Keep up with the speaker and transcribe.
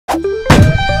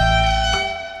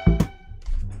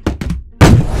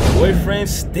Boyfriend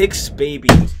sticks baby.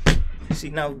 See,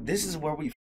 now this is where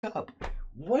we f up.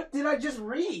 What did I just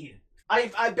read?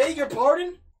 I beg your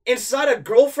pardon? Inside a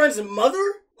girlfriend's mother?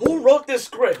 Who wrote this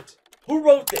script? Who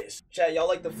wrote this? Chat, y'all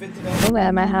like the $50?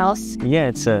 At my house. Yeah,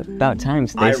 it's about time,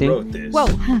 Stacy. I wrote this. Whoa.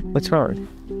 What's wrong?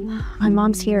 My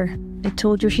mom's here. I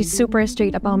told you she's super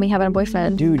straight about me having a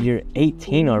boyfriend. Dude, you're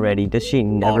 18 already. Does she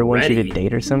never want you to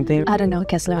date or something? I don't know,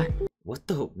 Kessler. What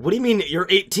do you mean you're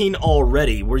 18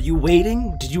 already? Were you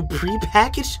waiting? Did you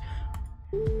pre-package?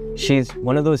 She's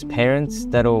one of those parents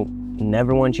that'll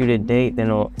never want you to date, then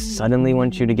will suddenly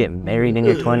want you to get married in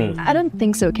your 20s. I don't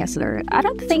think so, Kessler. I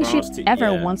don't think she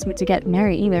ever wants me to get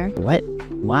married either. What?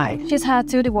 Why? She's had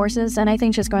 2 divorces, and I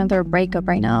think she's going through a breakup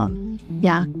right now.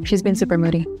 Yeah, she's been super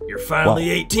moody. You're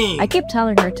finally 18. I keep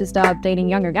telling her to stop dating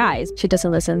younger guys. She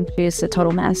doesn't listen. She's a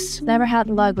total mess. Never had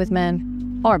luck with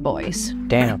men or boys.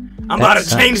 Damn. I'm about to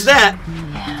change that.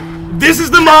 This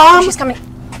is the mom. She's coming.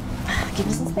 Give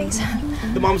me some space.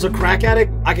 The mom's a crack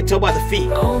addict. I can tell by the feet.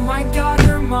 Oh my god,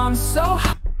 her mom's so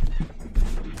hot.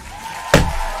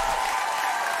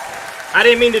 I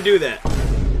didn't mean to do that.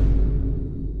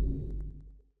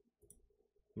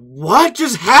 What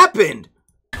just happened?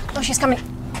 Oh, she's coming.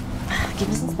 Give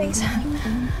me some space.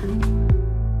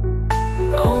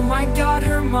 Oh my god,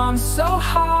 her mom's so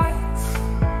hot.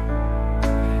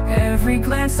 Every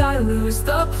glance I lose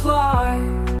the plot.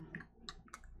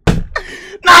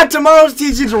 Nah, tomorrow's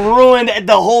teachings ruined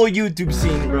the whole YouTube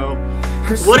scene, bro.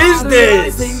 What is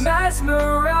this?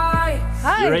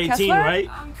 Hi, You're 18, Kessler? right?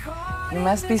 You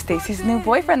must be Stacy's new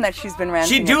boyfriend that she's been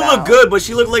ranting She do about. look good, but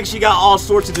she look like she got all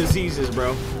sorts of diseases,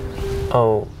 bro.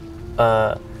 Oh,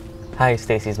 hi,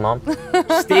 Stacy's mom.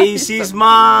 Stacy's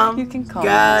mom. You can call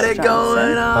got me it Miss Johnson.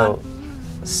 going on.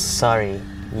 Oh, sorry.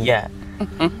 Yeah.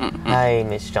 Hi,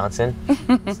 Miss Johnson.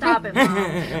 Stop it,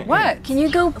 Mom. What? Can you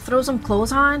go throw some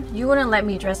clothes on? You wouldn't let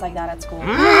me dress like that at school.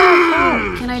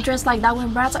 Can I dress like that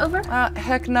when Brad's over?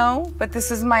 Heck no, but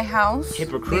this is my house.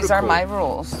 Hypocritical. These are my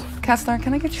rules. Kessler,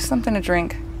 can I get you something to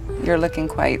drink? You're looking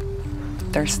quite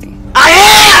thirsty. I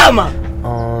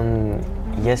am!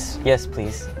 Yes,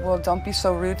 please. Well, don't be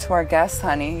so rude to our guests,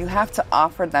 honey. You have to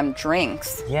offer them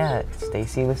drinks. Yeah,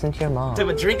 Stacy, listen to your mom. What type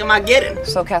of drink am I getting?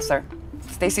 So, Kessler,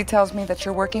 Stacy tells me that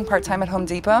you're working part-time at Home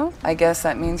Depot. I guess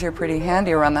that means you're pretty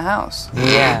handy around the house.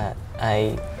 Yeah,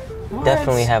 I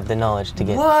definitely have the knowledge to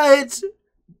get... What?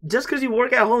 Just because you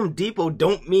work at Home Depot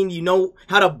don't mean you know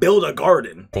how to build a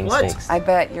garden. things What? fixed. I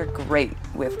bet you're great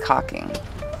with caulking.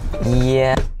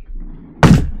 Yeah.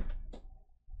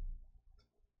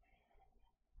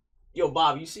 Yo,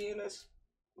 Bob, you seeing this?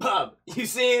 Bob, you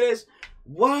seeing this?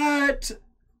 What?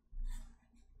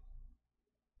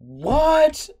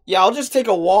 What? Yeah, I'll just take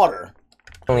a water.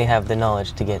 Only have the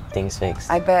knowledge to get things fixed.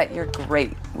 I bet you're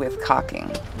great with caulking.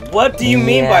 What do you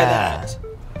mean by Yeah. that?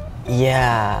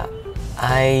 Yeah,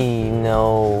 I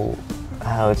know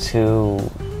how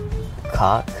to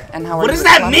caulk. And how are What you does with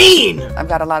that plumbing? mean? I've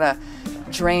got a lot of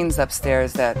drains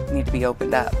upstairs that need to be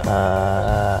opened up.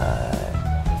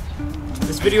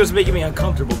 This video is making me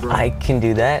uncomfortable, bro. I can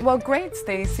do that. Well, great,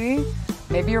 Stacy.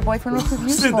 Maybe your boyfriend will prove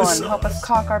useful and help us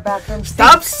caulk our bathroom.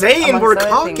 Stop saying amongst we're other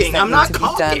things caulking. that I'm need not to be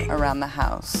caulking. done around the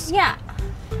house. Yeah,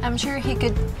 I'm sure he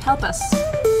could help us.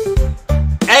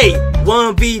 Hey,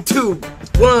 1v2.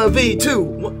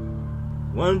 1v2.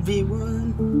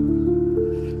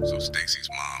 1v1. So Stacy's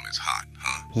mom is hot,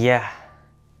 huh? Yeah,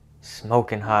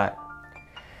 smoking hot.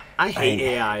 I hate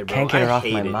AI, bro. Can't get her I off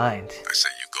hate my it. mind. I say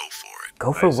you go for it.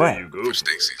 Go for what? For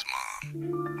Stacy's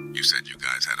mom. You said you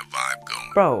guys had a vibe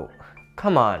going. Bro,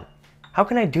 come on. How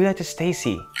can I do that to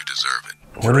Stacy? You deserve it.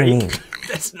 What do you mean?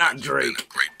 That's not You've Drake. been a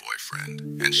great boyfriend,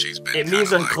 and she's been It kinda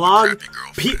means like a unclog. crappy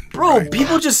girlfriend, Bro, right?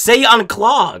 people just say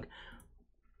unclog.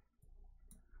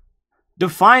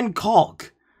 Define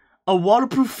caulk. A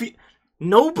waterproof.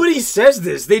 Nobody says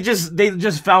this. They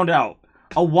just found out.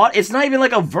 It's not even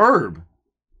like a verb.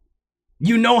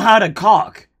 You know how to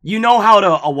caulk. You know how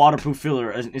to a waterproof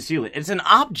filler and seal it. It's an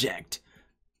object.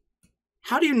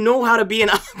 How do you know how to be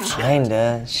an object?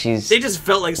 Kinda. She's They just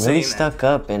felt like really saying stuck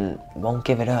up and won't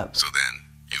give it up. So then,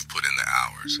 you've put in the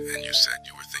hours, and you said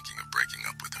you were thinking of breaking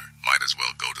up with her. Might as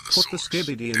well go to the Put the source.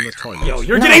 skibidi in Date the her toilet. that. Yo, moms.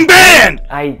 you're getting banned!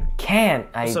 I can't.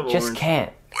 I What's up, just Orange?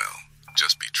 can't. Well,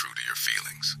 just be true to your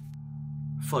feelings.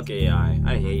 Fuck AI.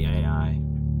 I hate AI.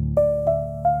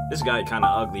 This guy kinda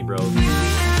ugly, bro.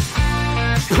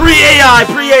 Pre-AI!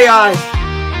 Pre-AI!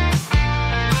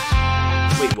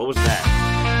 Wait, what was that?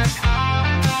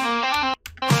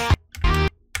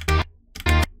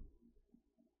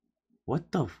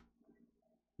 What the...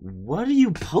 What are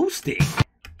you posting?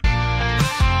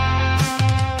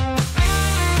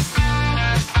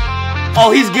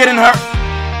 Oh, he's getting her...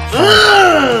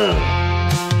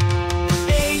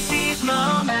 Stacy's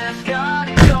mom has got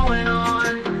it going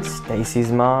on.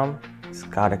 Stacy's mom has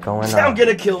got it going I'm on.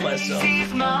 gonna kill myself.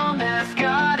 Stacy's mom has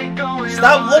got it going on.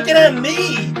 Stop looking at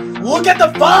me! Look at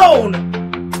the phone!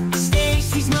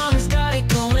 Stacy's mom has got it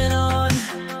going on.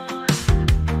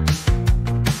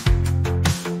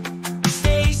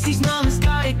 Stacy's mom has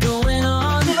got it going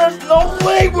on. There's no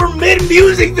way we're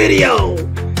mid-music video!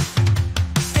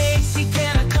 Stacy,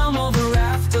 can I come over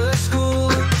after school?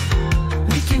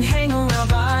 We can hang around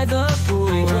by the pool.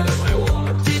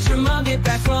 Did your mom get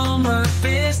back from her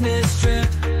business trip?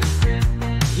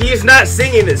 He is not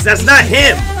singing this. That's not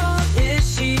him.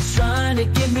 Is she trying to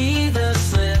give me the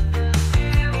slip?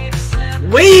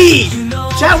 Wait!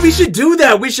 Chat, we should do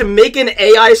that. We should make an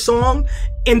AI song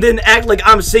and then act like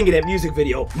I'm singing it music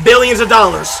video. Billions of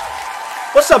dollars.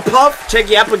 What's up, Puff? Check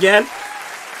your app again.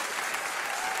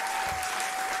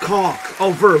 Caulk.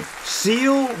 Oh, verb.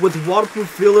 Seal with waterproof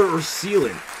filler or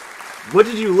sealant. What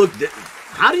did you look?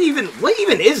 How do you even? What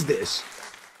even is this?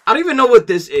 I don't even know what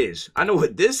this is. I know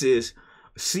what this is.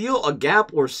 Seal a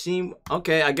gap or seam.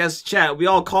 Okay, I guess chat. We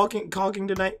all caulking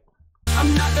tonight.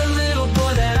 I'm not the little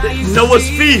boy that I used Noah's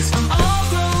to be. Feast. I'm all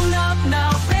grown up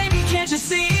now, baby, can't you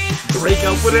see? Break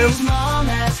up with him. Stacy's mom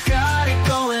has got it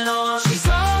going on. She's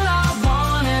all I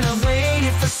want and I've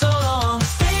waited for so long.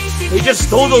 Stacy, He just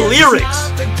stole the lyrics.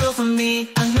 not the girl for me.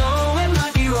 I know it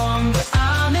might be wrong, but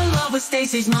I'm in love with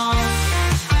Stacy's mom.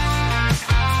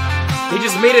 He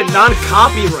just made it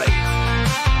non-copyright.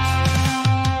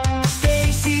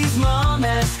 Stacy's mom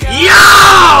has got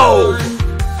Yo!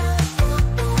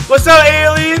 What's up,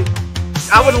 alien?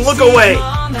 I would look away.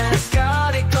 mom has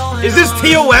got it going Is this on.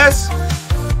 TOS?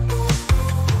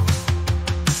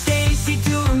 Stacy,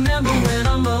 do you remember when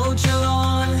I mowed your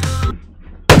lawn?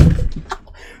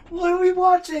 What are we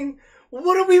watching?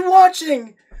 What are we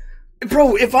watching?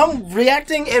 Bro, if I'm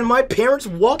reacting and my parents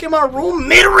walk in my room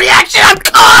mid-reaction, I'm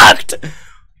cooked!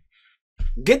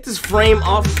 Get this frame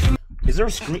off. Is there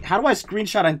a screen? How do I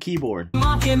screenshot on keyboard?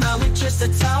 Mom came out with just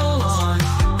a towel on.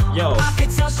 Yo, I could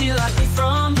tell she liked me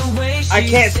from the way she I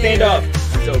can't stand up.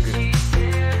 I'm joking.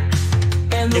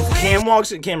 And the If way Cam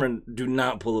walks in, Cameron, do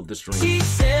not pull up the stream. she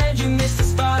said you missed a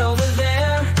spot over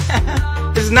there.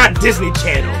 This is not Disney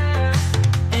Channel.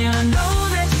 And I know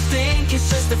that you think it's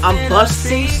just a I'm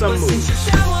busting fantasy, some but moves.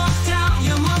 since you walked out,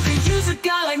 your mom could use a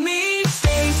guy like me.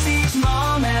 Stacy's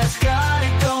mom has got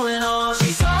it going on.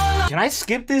 She's all Can I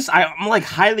skip this? I'm like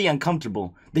highly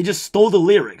uncomfortable. They just stole the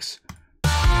lyrics.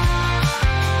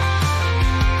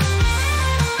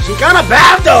 She kinda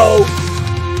bad though.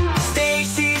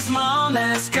 Stacy's mom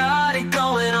has got it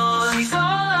going on. She's all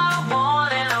I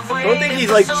want and I've waited Don't think he's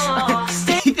like. for so long.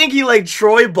 You think he like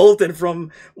Troy Bolton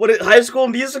from High School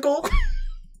Musical?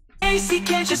 Stacy,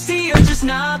 can't you see you're just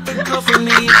not the girl for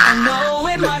me? I know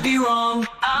it might be wrong.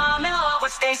 I'm in love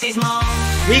with Stacy's mom.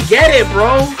 We get it,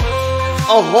 bro.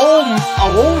 A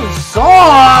whole song.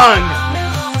 I'm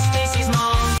in love with Stacy's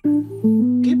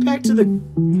mom.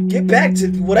 Get back to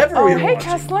whatever we Oh, were hey, watching.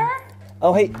 Kessler.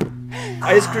 Oh, hey.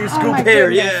 Ice cream Oh, scoop my hair,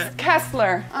 goodness. yeah.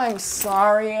 Kessler, I'm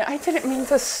sorry. I didn't mean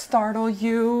to startle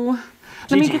you.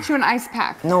 Let me Gigi. get you an ice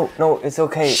pack. No, it's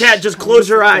okay. Chat, just close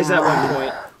your eyes at one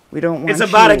point. We don't want It's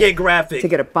about to you get graphic. to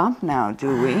get a bump now, do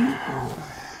we?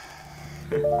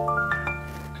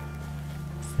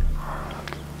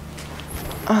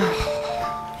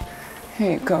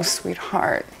 Here you go,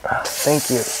 sweetheart. Thank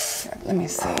you. Here, let me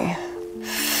see.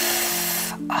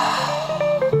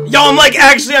 Yo, I'm like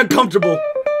actually uncomfortable.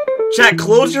 Chat,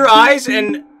 close your eyes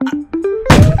and.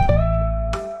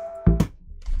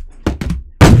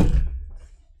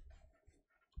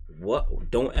 What?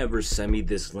 Don't ever send me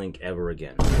this link ever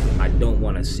again. I don't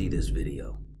want to see this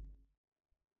video.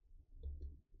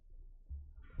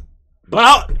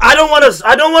 But I don't want to.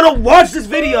 I don't want to watch this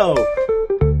video.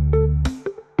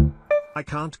 I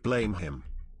can't blame him.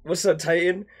 What's up,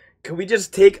 Titan? Can we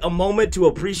just take a moment to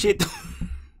appreciate the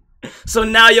So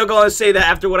now you're gonna say that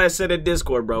after what I said in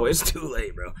Discord, bro. It's too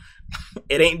late, bro.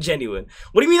 It ain't genuine.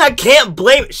 What do you mean I can't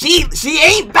blame She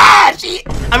ain't bad. She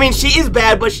is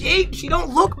bad, but she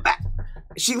don't look bad.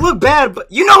 She look bad,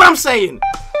 but you know what I'm saying.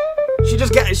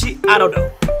 I don't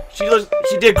know.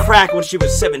 She did crack when she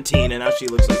was 17 and now she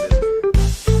looks like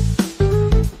this.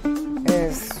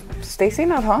 Is Stacy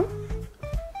not home?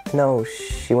 No,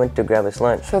 she went to grab us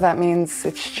lunch. So that means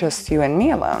it's just you and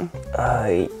me alone.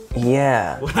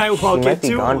 Yeah. When I She walk might be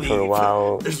into, gone for a leave.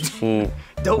 while. She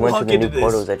Don't went walk to the into new this.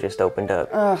 portals that just opened up.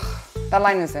 That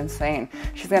line is insane.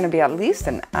 She's gonna be at least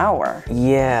an hour.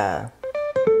 Yeah.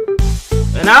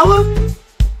 An hour?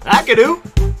 I could do.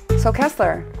 So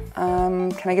Kessler,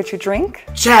 Can I get you a drink?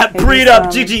 Chat, Maybe breed up,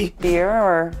 some Gigi. Beer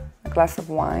or a glass of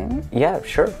wine? Yeah,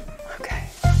 sure. Okay.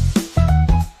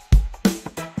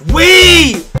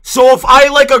 Wait! So if I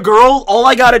like a girl, all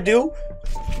I gotta do...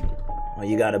 Oh,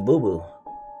 you got a boo-boo.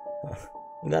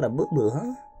 You got a boo-boo,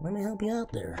 huh? Let me help you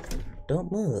out there.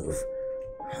 Don't move.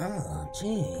 Oh,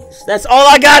 jeez. That's all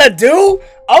I gotta do?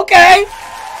 Okay.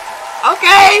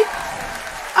 Okay.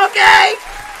 Okay.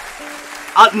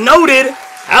 Noted.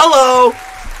 Hello.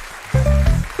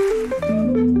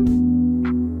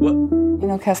 What? You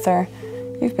know, Kester,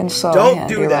 you've been so Don't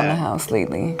handy do around that. the house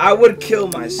lately. I would kill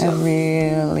I myself.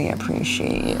 really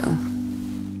appreciate you.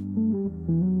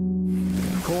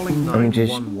 Calling I'm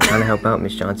just 911. trying to help out,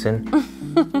 Miss Johnson.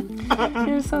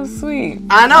 You're so sweet.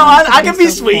 I know. I can be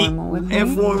so sweet. formal with me.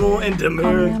 Informal and Call me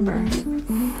demure. Amber.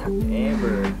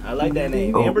 Amber. I like that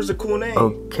name. Oh. Amber's a cool name.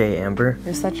 Okay, Amber.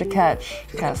 You're such a catch,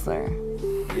 Kessler.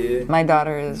 Yeah. My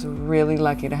daughter is really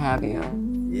lucky to have you.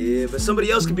 Yeah, but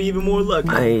somebody else could be even more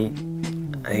lucky.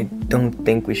 I don't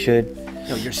think we should.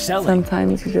 Yo, you're selling.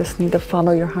 Sometimes you just need to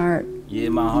follow your heart. Yeah,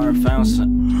 my heart found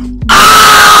some.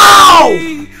 Ow!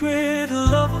 Secret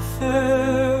love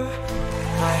affair,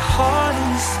 my heart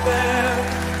in despair.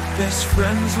 Best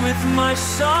friends with my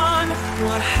son.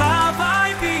 What have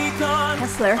I become?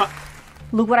 Kessler,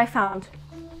 look what I found.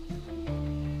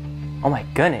 Oh my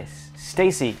goodness.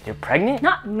 Stacy, you're pregnant?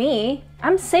 Not me.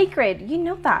 I'm sacred. You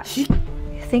know that. You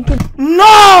think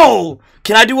No!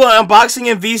 Can I do an unboxing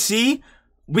in VC?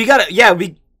 We gotta, yeah,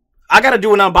 I gotta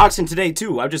do an unboxing today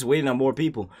too. I'm just waiting on more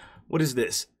people. What is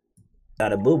this?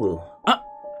 Got a boo-boo.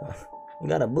 You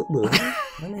got a boo-boo.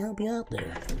 Let me help you out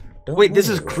there. Wait, this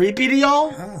is creepy to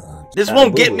y'all? This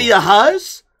won't get me a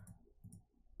huzz?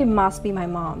 it must be my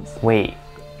mom's. Wait,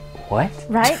 what?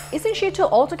 Right? Isn't she too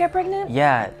old to get pregnant?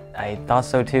 Yeah, I thought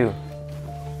so too.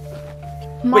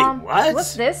 Mom, what?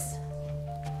 what's this?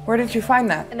 Where did you find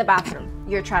that? In the bathroom.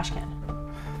 Your trash can.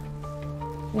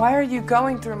 Why are you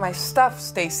going through my stuff,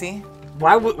 Stacy?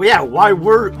 Why was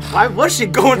she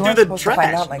going You through weren't the supposed to find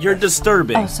trash? out like You're this.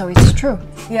 disturbing. Oh, so it's true.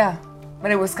 Yeah, but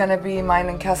it was gonna be mine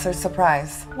and Kessler's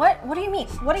surprise. What? What do you mean?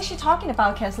 What is she talking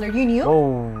about, Kessler? You knew?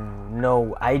 Oh,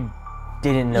 no, I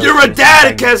didn't know. You're she a was dad,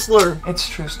 pregnant. Kessler. It's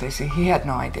true, Stacy. He had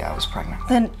no idea I was pregnant.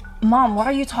 Then, Mom, what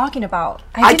are you talking about?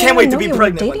 I didn't can't wait even to know be you were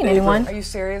pregnant one dating day. anyone. Are you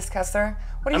serious, Kessler?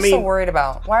 What are I you so mean- worried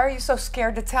about? Why are you so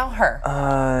scared to tell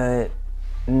her?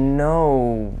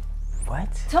 No. What?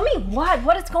 Tell me what?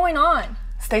 What is going on?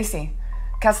 Stacy,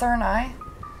 Kessler and I,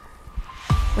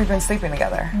 we've been sleeping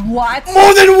together. What?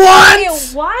 More than Ew,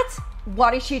 once? what?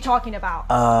 What is she talking about?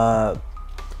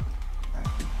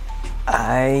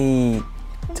 I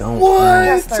don't What?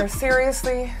 Kessler,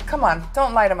 seriously? Come on,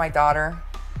 don't lie to my daughter.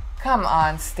 Come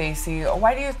on, Stacy.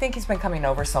 Why do you think he's been coming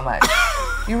over so much?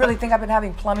 You really think I've been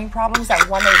having plumbing problems at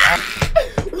 1 a.m.?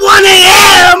 1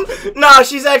 a.m.? Nah,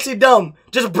 she's actually dumb.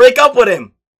 Just break up with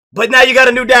him. But now you got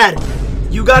a new dad.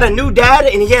 You got a new dad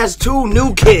and he has 2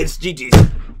 new kids, GG's.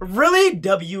 Really?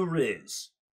 W Riz.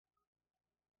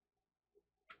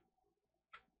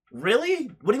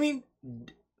 Really? What do you mean?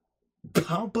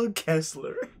 Papa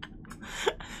Kessler.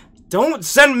 Don't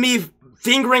send me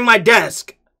fingering my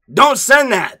desk. Don't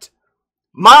send that.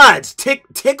 Mods,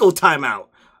 tickle timeout.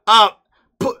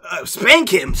 Spank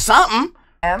him, something.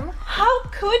 How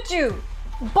could you?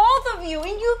 Both of you,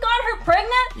 and you got her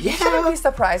pregnant? You shouldn't be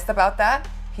surprised about that.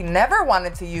 He never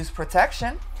wanted to use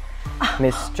protection.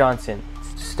 Miss Johnson,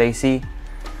 Stacy,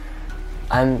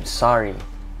 I'm sorry.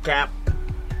 Cap.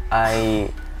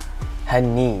 I had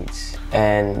needs,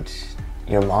 and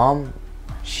your mom,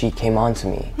 she came on to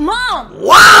me. Mom!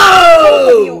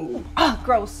 Whoa! You. Ugh,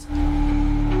 gross.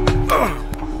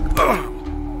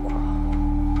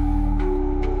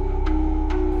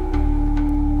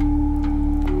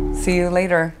 See you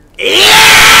later.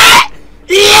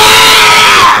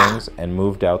 And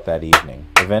moved out that evening.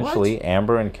 Eventually,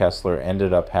 Amber and Kessler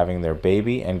ended up having their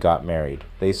baby and got married.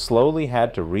 They slowly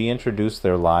had to reintroduce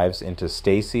their lives into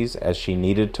Stacy's as she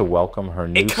needed to welcome her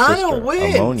new sister,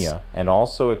 Ammonia, and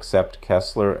also accept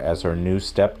Kessler as her new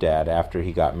stepdad after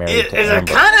he got married to Amber.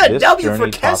 This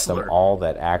journey taught them all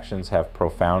that actions have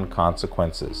profound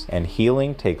consequences, and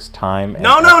healing takes time and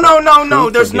No.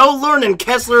 effort. There's no learning,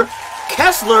 Kessler.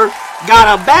 Kessler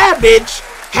got a bad bitch,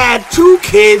 had 2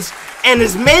 kids, and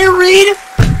is married.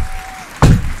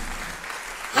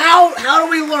 How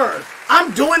do we learn?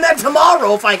 I'm doing that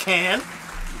tomorrow if I can.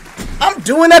 I'm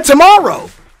doing that tomorrow.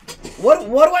 What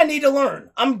do I need to learn?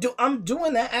 I'm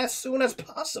doing that as soon as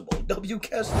possible. W.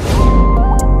 Kessler.